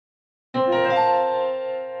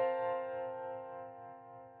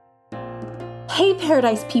Hey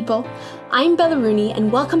Paradise people, I'm Bella Rooney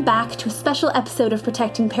and welcome back to a special episode of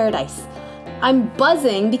Protecting Paradise. I'm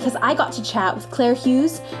buzzing because I got to chat with Claire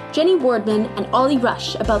Hughes, Jenny Wardman and Ollie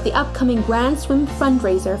Rush about the upcoming Grand Swim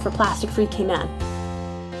fundraiser for Plastic Free Cayman.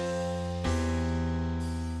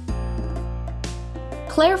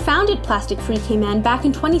 Claire founded Plastic Free Cayman back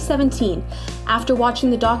in 2017 after watching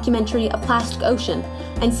the documentary A Plastic Ocean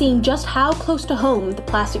and seeing just how close to home the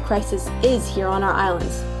plastic crisis is here on our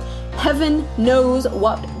islands. Heaven knows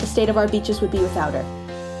what the state of our beaches would be without her.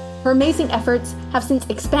 Her amazing efforts have since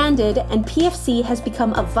expanded and PFC has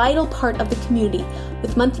become a vital part of the community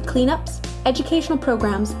with monthly cleanups, educational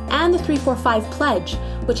programs, and the 345 Pledge,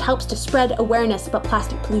 which helps to spread awareness about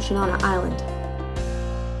plastic pollution on our island.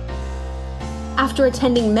 After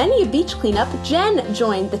attending many a beach cleanup, Jen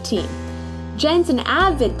joined the team. Jen's an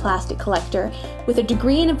avid plastic collector with a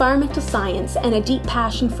degree in environmental science and a deep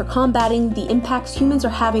passion for combating the impacts humans are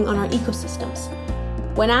having on our ecosystems.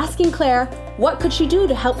 When asking Claire what could she do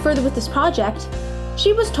to help further with this project,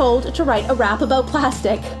 she was told to write a rap about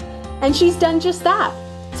plastic. And she's done just that.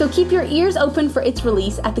 So keep your ears open for its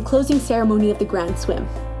release at the closing ceremony of the Grand Swim.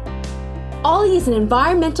 Ollie is an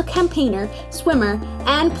environmental campaigner, swimmer,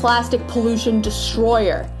 and plastic pollution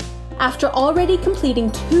destroyer. After already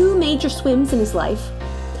completing 2 major swims in his life,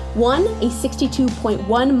 one a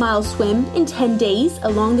 62.1-mile swim in 10 days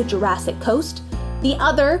along the Jurassic Coast, the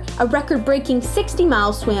other a record-breaking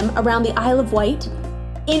 60-mile swim around the Isle of Wight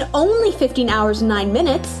in only 15 hours and 9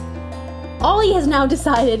 minutes, Ollie has now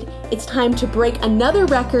decided it's time to break another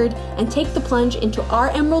record and take the plunge into our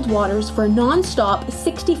emerald waters for a non-stop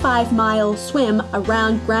 65-mile swim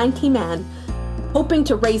around Grand Cayman, hoping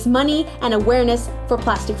to raise money and awareness for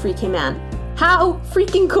Plastic Free Cayman. How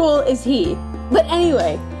freaking cool is he? But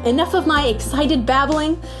anyway, enough of my excited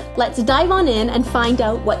babbling. Let's dive on in and find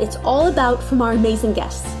out what it's all about from our amazing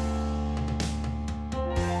guests.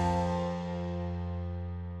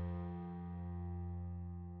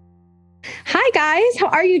 Hi guys, how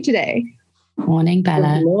are you today? Morning,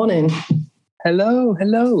 Bella. Good morning.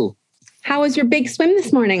 Hello. How was your big swim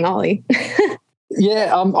this morning, Ollie?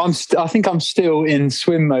 Yeah, I think I'm still in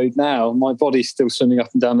swim mode now. My body's still swimming up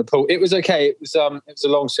and down the pool. It was okay. It was a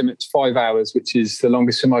long swim. It was 5 hours, which is the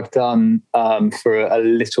longest swim I've done for a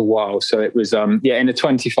little while. So it was in a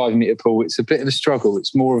 25-meter pool. It's a bit of a struggle.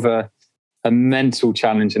 It's more of a mental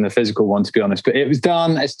challenge than a physical one, to be honest. But it was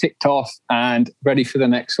done. It's ticked off and ready for the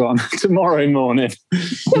next one tomorrow morning.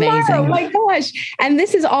 Amazing! Oh my gosh! And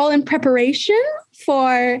this is all in preparation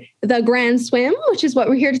for the Grand Swim, which is what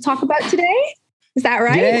we're here to talk about today. Is that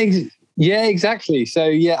right? Yeah, exactly. So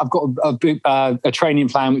I've got a training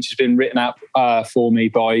plan which has been written out for me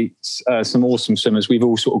by some awesome swimmers. We've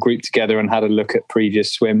all sort of grouped together and had a look at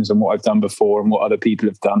previous swims and what I've done before and what other people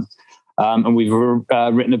have done. And we've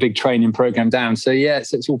written a big training program down. So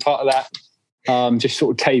it's all part of that. Just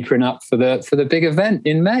sort of tapering up for the big event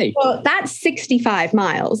in May. Well, that's 65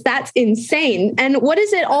 miles. That's insane. And what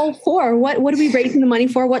is it all for? What are we raising the money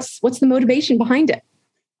for? What's the motivation behind it?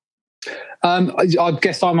 I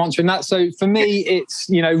guess I'm answering that. So for me, it's,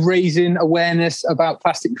 raising awareness about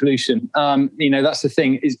plastic pollution. That's the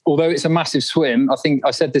thing is, although it's a massive swim, I think I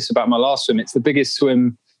said this about my last swim. It's the biggest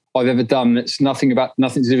swim I've ever done. That's nothing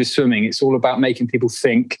to do with swimming. It's all about making people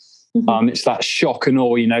think. Mm-hmm. It's that shock and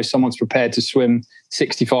awe, someone's prepared to swim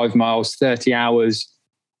 65 miles, 30 hours,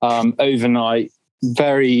 overnight.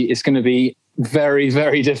 It's going to be very,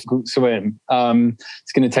 very difficult swim.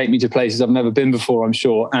 It's going to take me to places I've never been before, I'm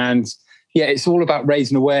sure. And it's all about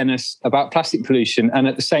raising awareness about plastic pollution. And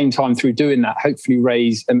at the same time, through doing that, hopefully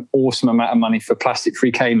raise an awesome amount of money for Plastic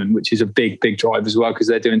Free Cayman, which is a big, big drive as well, because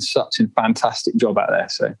they're doing such a fantastic job out there.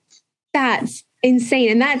 So that's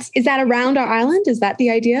insane. And is that around our island? Is that the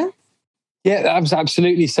idea? Yeah,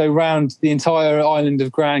 absolutely. So around the entire island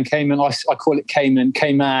of Grand Cayman, I call it Cayman.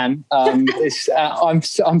 I'm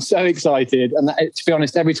so excited. And to be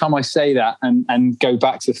honest, every time I say that and go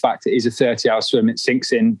back to the fact it is a 30-hour swim, it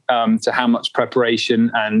sinks in to how much preparation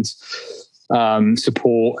and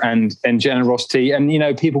support and generosity.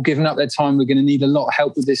 And, people giving up their time. We're going to need a lot of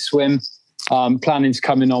help with this swim. Planning's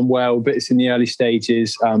coming on well, but it's in the early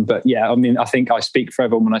stages. I think I speak for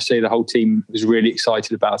everyone when I say the whole team was really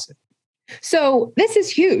excited about it. So this is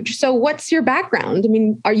huge. So what's your background? I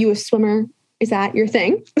mean, are you a swimmer? Is that your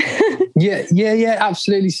thing? Yeah,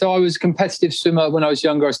 absolutely. So I was a competitive swimmer when I was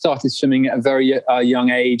younger. I started swimming at a very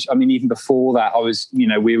young age. I mean, even before that, I was,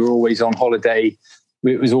 we were always on holiday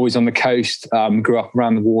it was always on the coast, grew up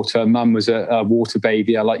around the water. Mum was a water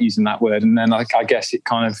baby. I like using that word. And then I guess it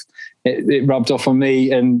kind of, it rubbed off on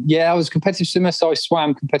me. And yeah, I was a competitive swimmer. So I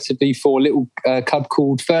swam competitively for a little club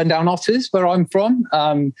called Ferndown Otters, where I'm from,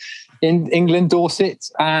 in England, Dorset.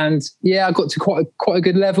 And yeah, I got to quite a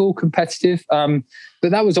good level, competitive. But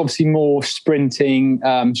that was obviously more sprinting,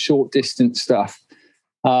 short distance stuff.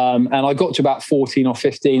 And I got to about 14 or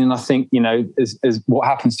 15. And I think, as what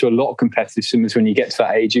happens to a lot of competitive swimmers when you get to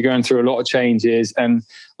that age, you're going through a lot of changes. And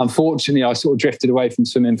unfortunately, I sort of drifted away from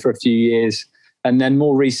swimming for a few years. And then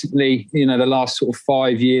more recently, the last sort of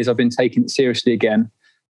 5 years, I've been taking it seriously again,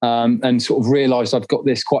 and sort of realised I've got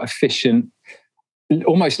this quite efficient,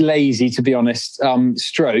 almost lazy, to be honest,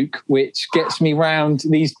 stroke, which gets me round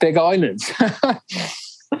these big islands.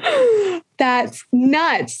 That's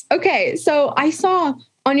nuts. Okay, so I saw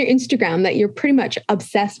on your Instagram that you're pretty much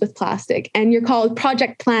obsessed with plastic, and you're called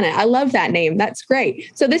Project Planet. I love that name. That's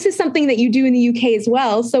great. So this is something that you do in the UK as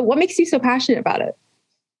well. So what makes you so passionate about it?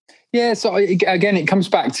 Yeah, so again, it comes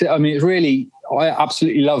back to, I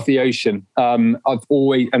absolutely love the ocean. And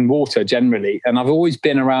water generally, and I've always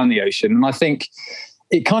been around the ocean. And I think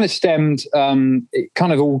it kind of stemmed, it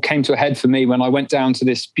kind of all came to a head for me when I went down to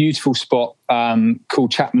this beautiful spot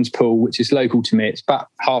called Chapman's Pool, which is local to me. It's about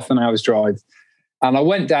half an hour's drive. And I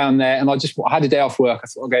went down there, and I had a day off work. I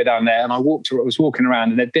thought I'd go down there, and I was walking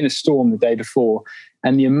around, and there'd been a storm the day before.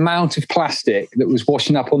 And the amount of plastic that was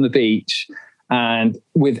washing up on the beach and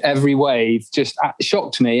with every wave just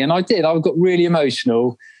shocked me. And I got really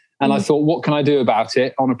emotional, and I thought, what can I do about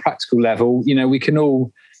it on a practical level?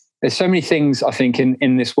 There's so many things, I think,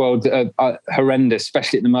 in this world that are horrendous,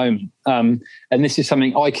 especially at the moment. And this is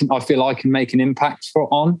something I feel I can make an impact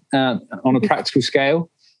on a practical scale.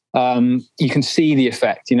 You can see the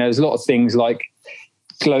effect. There's a lot of things like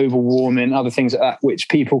global warming, other things like that, which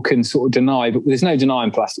people can sort of deny, but there's no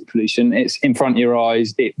denying plastic pollution. It's in front of your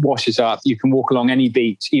eyes. It washes up. You can walk along any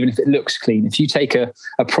beach, even if it looks clean. If you take a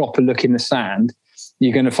proper look in the sand,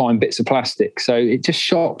 you're going to find bits of plastic. So it just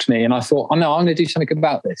shocked me. And I thought, I'm going to do something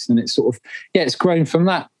about this. And it's sort of, it's grown from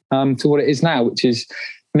that to what it is now, which is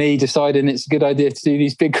me deciding it's a good idea to do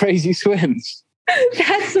these big, crazy swims.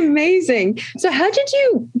 That's amazing. So how did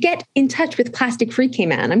you get in touch with Plastic Free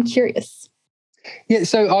Cayman? I'm curious. Yeah,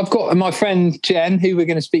 so I've got my friend Jen, who we're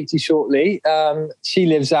going to speak to shortly. She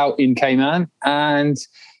lives out in Cayman, and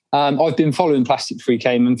I've been following Plastic Free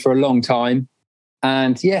Cayman for a long time.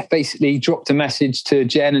 And basically dropped a message to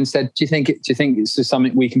Jen and said, do you think it's just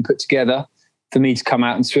something we can put together for me to come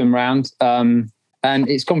out and swim around? And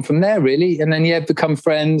it's gone from there, really. And then, become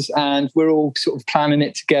friends, and we're all sort of planning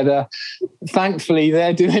it together. Thankfully,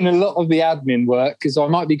 they're doing a lot of the admin work, because I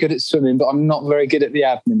might be good at swimming, but I'm not very good at the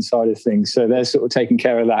admin side of things. So they're sort of taking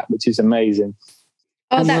care of that, which is amazing.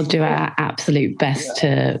 And we'll do our absolute best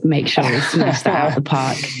to make sure we smash that out of the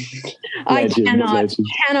park. I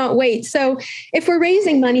cannot wait. So if we're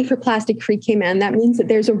raising money for Plastic Free Cayman, that means that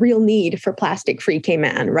there's a real need for Plastic Free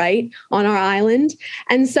Cayman, right, on our island.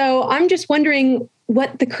 And so I'm just wondering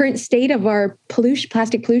what the current state of our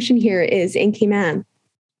plastic pollution here is in Cayman.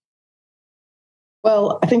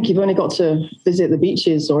 Well, I think you've only got to visit the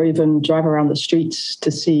beaches or even drive around the streets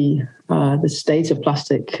to see the state of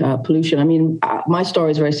plastic pollution. I mean, my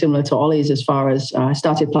story is very similar to Ollie's as far as I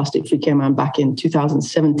started Plastic Free Cayman back in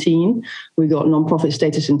 2017. We got non-profit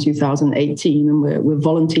status in 2018, and we're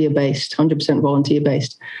volunteer-based, 100%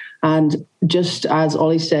 volunteer-based. And just as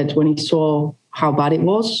Ollie said, when he saw how bad it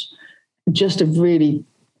was, just a really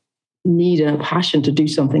need and a passion to do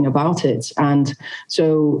something about it. And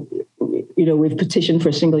so, we've petitioned for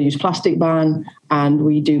a single-use plastic ban, and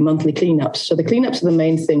we do monthly cleanups. So the cleanups are the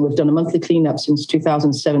main thing. We've done a monthly cleanup since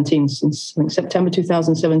 2017. Since I think September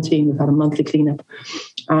 2017, we've had a monthly cleanup.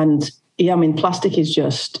 And plastic is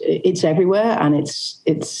it's everywhere, and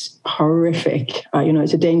it's horrific.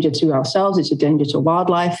 It's a danger to ourselves. It's a danger to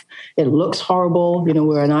wildlife. It looks horrible.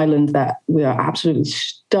 We're an island that we are absolutely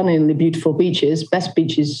stunningly beautiful beaches, best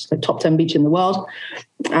beaches, the top 10 beach in the world.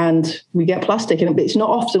 And we get plastic, and it's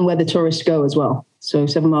not often where the tourists go as well. So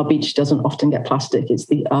 7 Mile Beach doesn't often get plastic. It's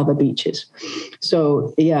the other beaches.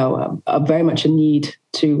 So very much a need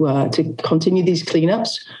to continue these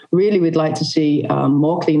cleanups. Really, we'd like to see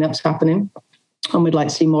more cleanups happening, and we'd like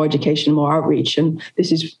to see more education, more outreach. And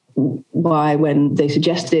this is why when they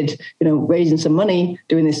suggested, raising some money,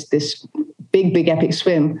 doing this big epic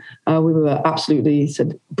swim, we were absolutely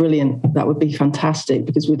said, brilliant. That would be fantastic,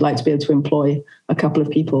 because we'd like to be able to employ a couple of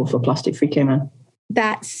people for Plastic Free Cayman.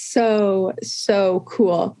 That's so, so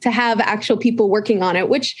cool to have actual people working on it,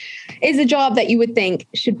 which is a job that you would think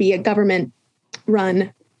should be a government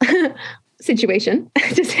run situation,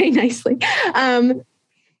 to say nicely.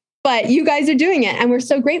 but you guys are doing it, and we're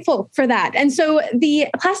so grateful for that. And so the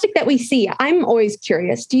plastic that we see, I'm always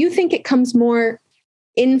curious, do you think it comes more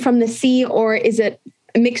in from the sea, or is it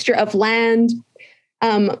a mixture of land,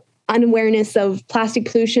 unawareness of plastic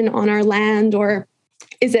pollution on our land, or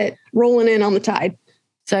is it rolling in on the tide?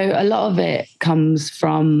 So a lot of it comes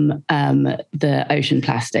from the ocean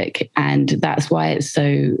plastic, and that's why it's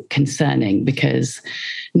so concerning, because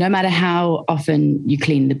no matter how often you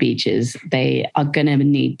clean the beaches, they are going to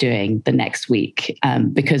need doing the next week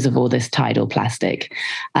because of all this tidal plastic.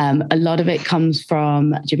 A lot of it comes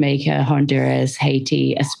from Jamaica, Honduras,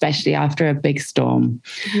 Haiti, especially after a big storm.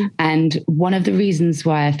 Mm-hmm. And one of the reasons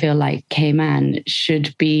why I feel like Cayman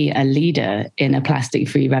should be a leader in a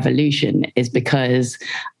plastic-free revolution is because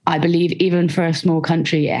I believe even for a small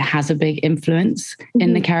country, it has a big influence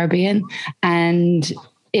in the Caribbean. And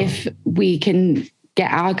if we can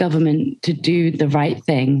get our government to do the right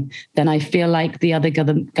thing, then I feel like the other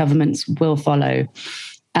governments will follow.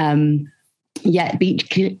 Yet beach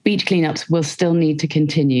cleanups will still need to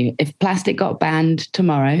continue. If plastic got banned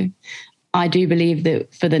tomorrow, I do believe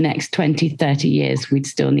that for the next 20, 30 years, we'd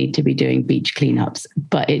still need to be doing beach cleanups,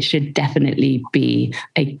 but it should definitely be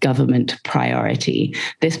a government priority.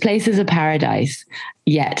 This place is a paradise,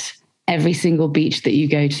 yet every single beach that you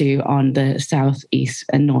go to on the south, east,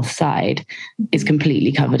 and north side is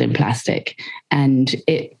completely covered in plastic. And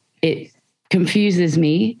it confuses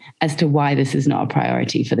me as to why this is not a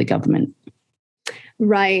priority for the government.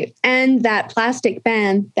 Right. And that plastic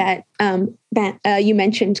ban that you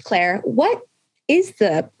mentioned, Claire, what is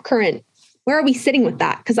the current, where are we sitting with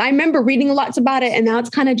that? Because I remember reading lots about it, and now it's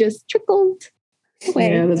kind of just trickled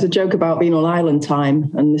away. Yeah, there's a joke about being on island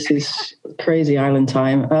time, and this is crazy island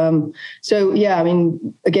time. So, yeah, I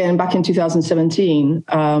mean, again, back in 2017,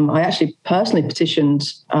 I actually personally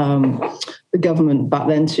petitioned the government back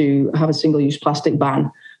then to have a single-use plastic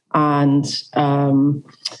ban. And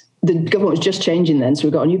the government was just changing then. So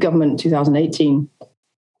we got a new government in 2018.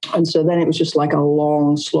 And so then it was just like a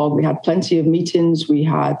long slog. We had plenty of meetings. We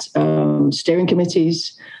had steering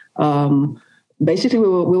committees. Basically,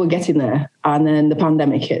 we were getting there. And then the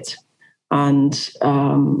pandemic hit. And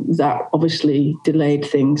that obviously delayed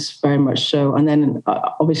things very much so. And then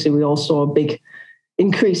obviously we all saw a big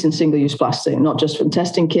increase in single-use plastic, not just from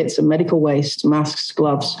testing kits and medical waste, masks,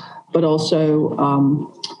 gloves, but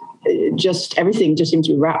also just everything just seemed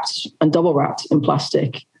to be wrapped and double wrapped in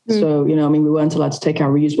plastic. So, I mean, we weren't allowed to take our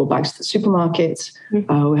reusable bags to the supermarket.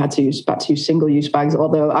 We had to use single-use bags,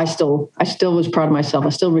 although I still was proud of myself. I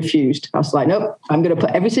still refused. I was like, nope, I'm going to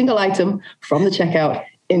put every single item from the checkout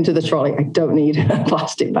into the trolley. I don't need a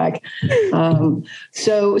plastic bag.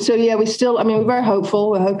 So yeah, we're very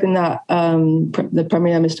hopeful. We're hoping that the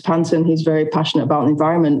Premier, Mr. Panton, he's very passionate about the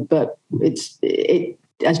environment, but it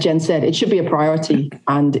as Jen said, it should be a priority,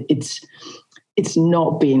 and it's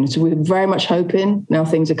not been. So we're very much hoping, now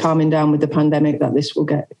things are calming down with the pandemic, that this will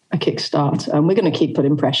get a kickstart. And we're going to keep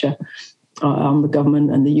putting pressure on the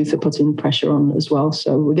government, and the youth are putting pressure on as well.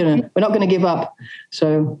 So we're not going to give up.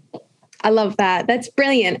 So I love that. That's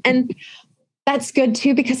brilliant. And that's good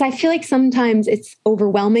too, because I feel like sometimes it's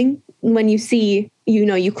overwhelming when you see,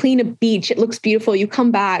 you clean a beach, it looks beautiful. You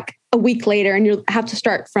come back a week later and you have to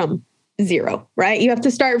start from zero, right? You have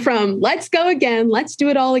to start from, let's go again. Let's do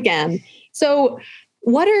it all again. So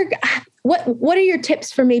what are your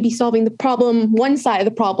tips for maybe solving the problem, one side of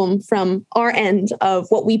the problem from our end of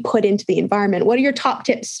what we put into the environment? What are your top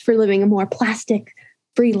tips for living a more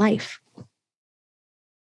plastic-free life?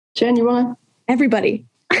 Jen, you want to? Everybody.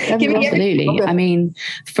 Absolutely. Okay. I mean,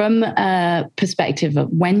 from a perspective of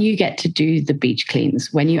when you get to do the beach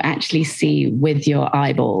cleans, when you actually see with your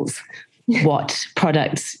eyeballs what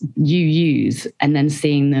products you use and then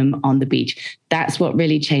seeing them on the beach, that's what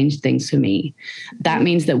really changed things for me. That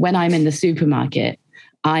means that when I'm in the supermarket,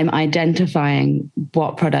 I'm identifying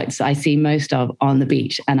what products I see most of on the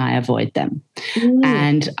beach, and I avoid them.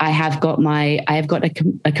 And I have got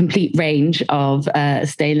a complete range of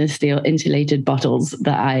stainless steel insulated bottles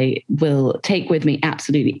that I will take with me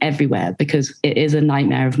absolutely everywhere, because it is a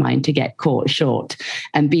nightmare of mine to get caught short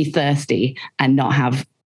and be thirsty and not have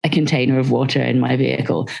a container of water in my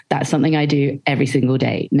vehicle. That's something I do every single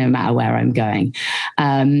day, no matter where I'm going.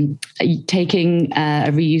 Taking a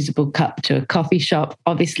reusable cup to a coffee shop.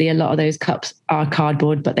 Obviously, a lot of those cups are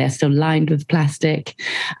cardboard, but they're still lined with plastic.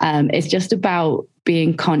 It's just about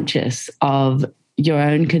being conscious of your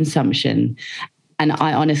own consumption. And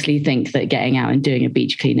I honestly think that getting out and doing a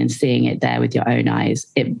beach clean and seeing it there with your own eyes,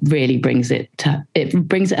 it really brings it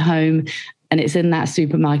home. And it's in that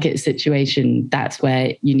supermarket situation, that's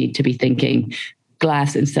where you need to be thinking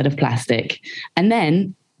glass instead of plastic. And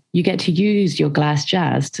then you get to use your glass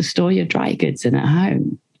jars to store your dry goods in at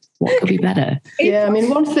home. What could be better? Yeah, I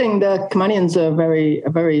mean, one thing, the Caymanians are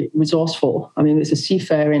very resourceful. I mean, it's a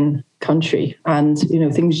seafaring country, and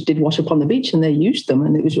things did wash up on the beach, and they used them,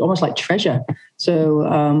 and it was almost like treasure. So,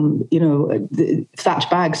 the thatch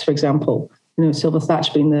bags, for example, silver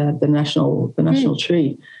thatch being the national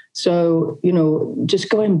tree. So,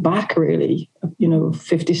 just going back really,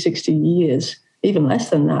 50, 60 years, even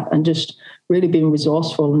less than that, and just really being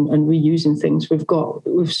resourceful and reusing things.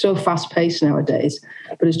 We're so fast paced nowadays.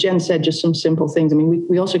 But as Jen said, just some simple things. I mean,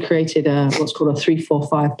 we also created what's called a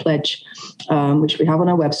 345 pledge, which we have on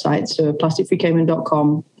our website. So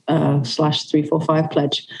plasticfreecayman.com /345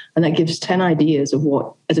 pledge. And that gives 10 ideas of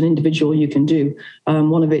what, as an individual, you can do.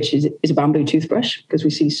 One of which is a bamboo toothbrush, because we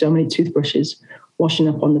see so many toothbrushes washing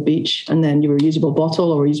up on the beach, and then your reusable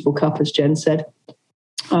bottle or reusable cup, as Jen said.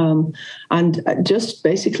 And just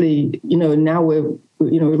basically, now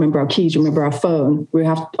remember our keys, remember our phone. We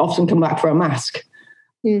have to often come back for a mask.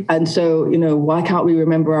 Mm. And so, why can't we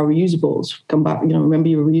remember our reusables? Come back, remember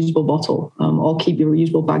your reusable bottle, or keep your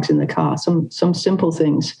reusable bags in the car. Some simple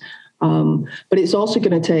things. But it's also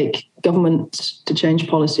going to take government to change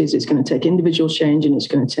policies. It's going to take individual change, and it's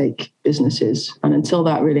going to take businesses. And until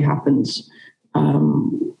that really happens,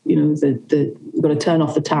 we've got to turn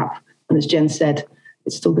off the tap. And as Jen said,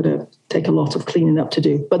 it's still going to take a lot of cleaning up to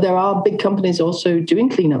do. But there are big companies also doing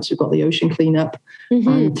cleanups. We've got the Ocean Cleanup. Mm-hmm.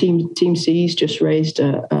 And Team C's just raised,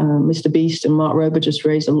 Mr. Beast and Mark Rober just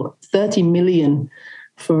raised $30 million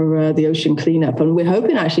for the Ocean Cleanup. And we're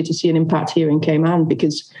hoping actually to see an impact here in Cayman,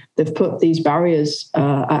 because they've put these barriers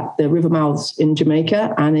at the river mouths in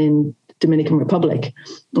Jamaica and in Dominican Republic.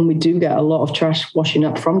 And we do get a lot of trash washing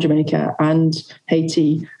up from Jamaica and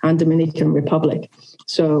Haiti and Dominican Republic.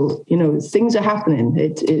 So, things are happening.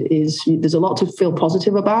 There's a lot to feel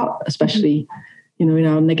positive about, especially, in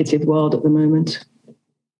our negative world at the moment.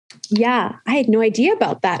 Yeah, I had no idea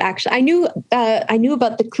about that, actually. I knew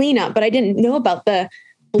about the cleanup, but I didn't know about the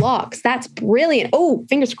blocks. That's brilliant. Oh,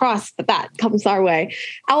 fingers crossed that comes our way.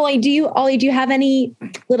 Ollie, do you have any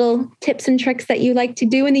little tips and tricks that you like to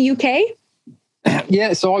do in the UK?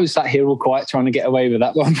 Yeah, so I was sat here all quiet trying to get away with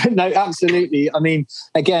that one. But no, absolutely. I mean,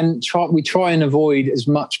 again, we try and avoid as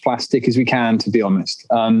much plastic as we can, to be honest,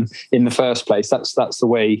 in the first place. That's the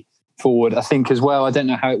way forward. I think as well, I don't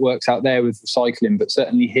know how it works out there with recycling, but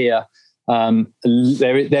certainly here,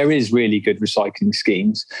 there is really good recycling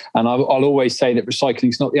schemes. And I'll always say that recycling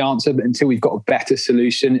is not the answer, but until we've got a better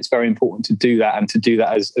solution, it's very important to do that, and to do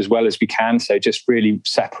that as well as we can. So just really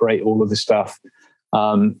separate all of the stuff.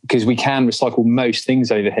 Because we can recycle most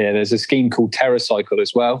things over here. There's a scheme called TerraCycle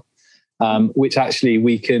as well, which actually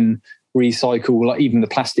we can recycle, like even the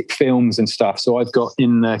plastic films and stuff. So I've got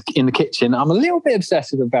in the kitchen, I'm a little bit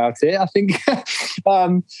obsessive about it, I think.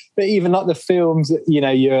 But even like the films that,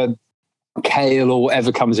 your kale or whatever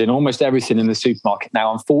comes in, almost everything in the supermarket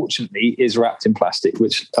now, unfortunately, is wrapped in plastic,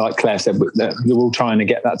 which, like Claire said, we're all trying to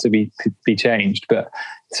get that to be changed. But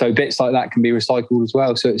so bits like that can be recycled as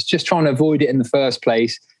well. So it's just trying to avoid it in the first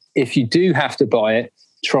place. If you do have to buy it,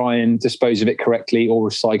 try and dispose of it correctly or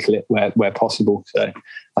recycle it where possible. So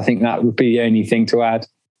I think that would be the only thing to add.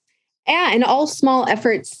 Yeah, and all small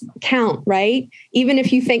efforts count, right? Even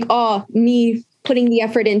if you think, me putting the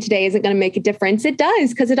effort in today isn't going to make a difference. It does,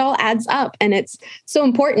 because it all adds up. And it's so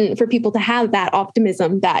important for people to have that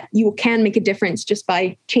optimism that you can make a difference just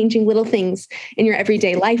by changing little things in your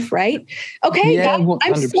everyday life, right? Okay. Yeah,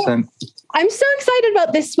 100%. I'm so excited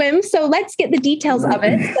about this swim. So let's get the details of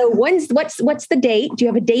it. So what's the date? Do you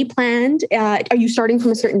have a day planned? Are you starting from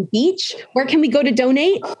a certain beach? Where can we go to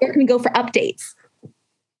donate? Where can we go for updates?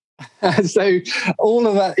 So all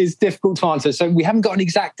of that is difficult to answer. So we haven't got an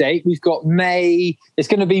exact date. We've got May. It's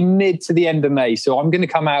going to be mid to the end of May. So I'm going to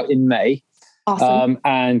come out in May. Awesome.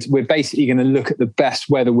 And we're basically going to look at the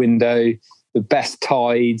best weather window, the best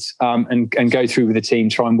tides, and go through with the team,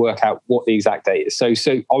 try and work out what the exact date is. So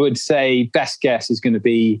I would say best guess is going to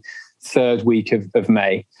be third week of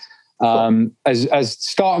May. As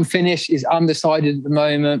start and finish is undecided at the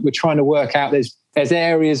moment. We're trying to work out, there's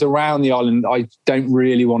areas around the island I don't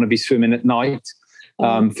really want to be swimming at night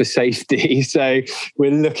for safety. So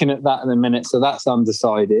we're looking at that in a minute. So that's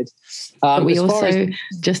undecided. But we also,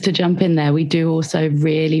 just to jump in there, we do also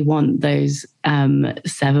really want those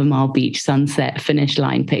 7 Mile Beach sunset finish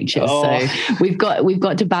line pictures. So we've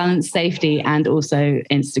got to balance safety and also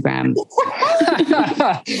Instagram.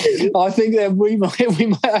 I think that we might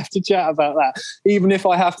have to chat about that. Even if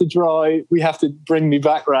I have to drive, we have to bring me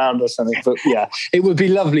back round or something. But yeah, it would be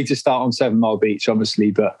lovely to start on 7 Mile Beach,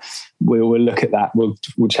 obviously. But we'll look at that. We'll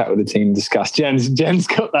chat with the team and discuss. Jen's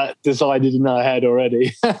got that decided in her head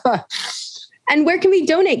already. And where can we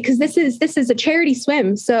donate? Because this is a charity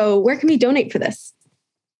swim. So where can we donate for this?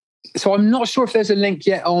 So I'm not sure if there's a link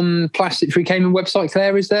yet on Plastic Free Cayman website,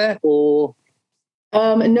 Claire, is there? Or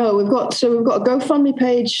no, we've got a GoFundMe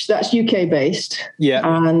page that's UK based. Yeah.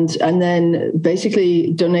 And then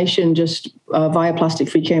basically donation just via Plastic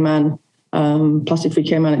Free Cayman,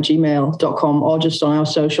 plasticfreecayman@gmail.com, or just on our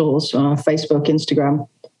socials, Facebook, Instagram.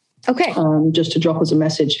 Okay. Just to drop us a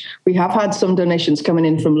message. We have had some donations coming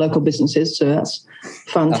in from local businesses, so that's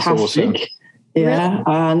fantastic. That's awesome. Yeah, really?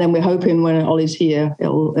 And then we're hoping when Ollie's here,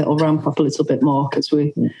 it'll ramp up a little bit more, because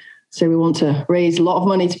we want to raise a lot of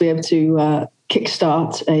money to be able to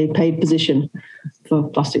kickstart a paid position for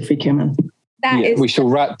Plastic Free Cayman. We shall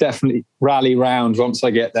definitely rally round once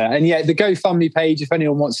I get there. And yeah, the GoFundMe page, if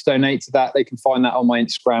anyone wants to donate to that, they can find that on my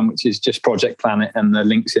Instagram, which is just Project Planet, and the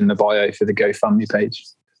link's in the bio for the GoFundMe page.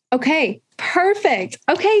 Okay, perfect.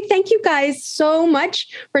 Okay, thank you guys so much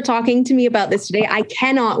for talking to me about this today. I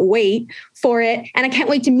cannot wait for it. And I can't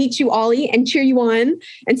wait to meet you, Ollie, and cheer you on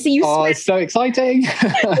and see you swim. Oh, it's so exciting.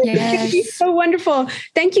 Yes. It's so wonderful.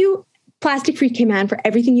 Thank you, Plastic Free Cayman, for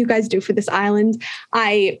everything you guys do for this island.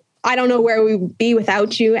 I don't know where we would be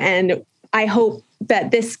without you. And I hope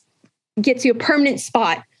that this gets you a permanent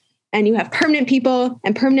spot, and you have permanent people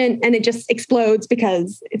and it just explodes,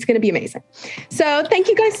 because it's going to be amazing. So thank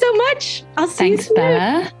you guys so much. I'll see you soon.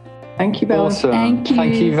 Bella. Thank you, Bella. Awesome. Thank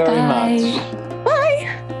you very Bye. much. Bye.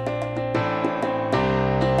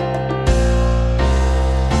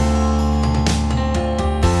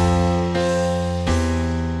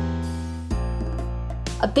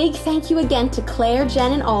 A big thank you again to Claire,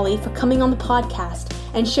 Jen, and Ollie for coming on the podcast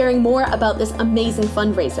and sharing more about this amazing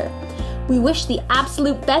fundraiser. We wish the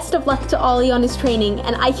absolute best of luck to Ollie on his training,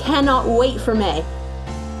 and I cannot wait for May.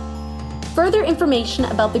 Further information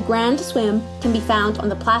about the Grand Swim can be found on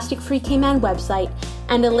the Plastic Free Cayman website,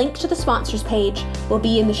 and a link to the sponsors page will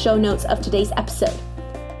be in the show notes of today's episode.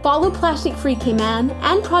 Follow Plastic Free Cayman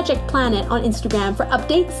and Project Planet on Instagram for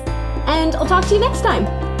updates, and I'll talk to you next time.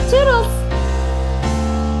 Toodles!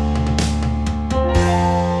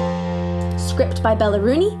 Script by Bella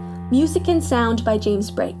Rooney, music and sound by James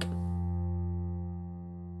Brake.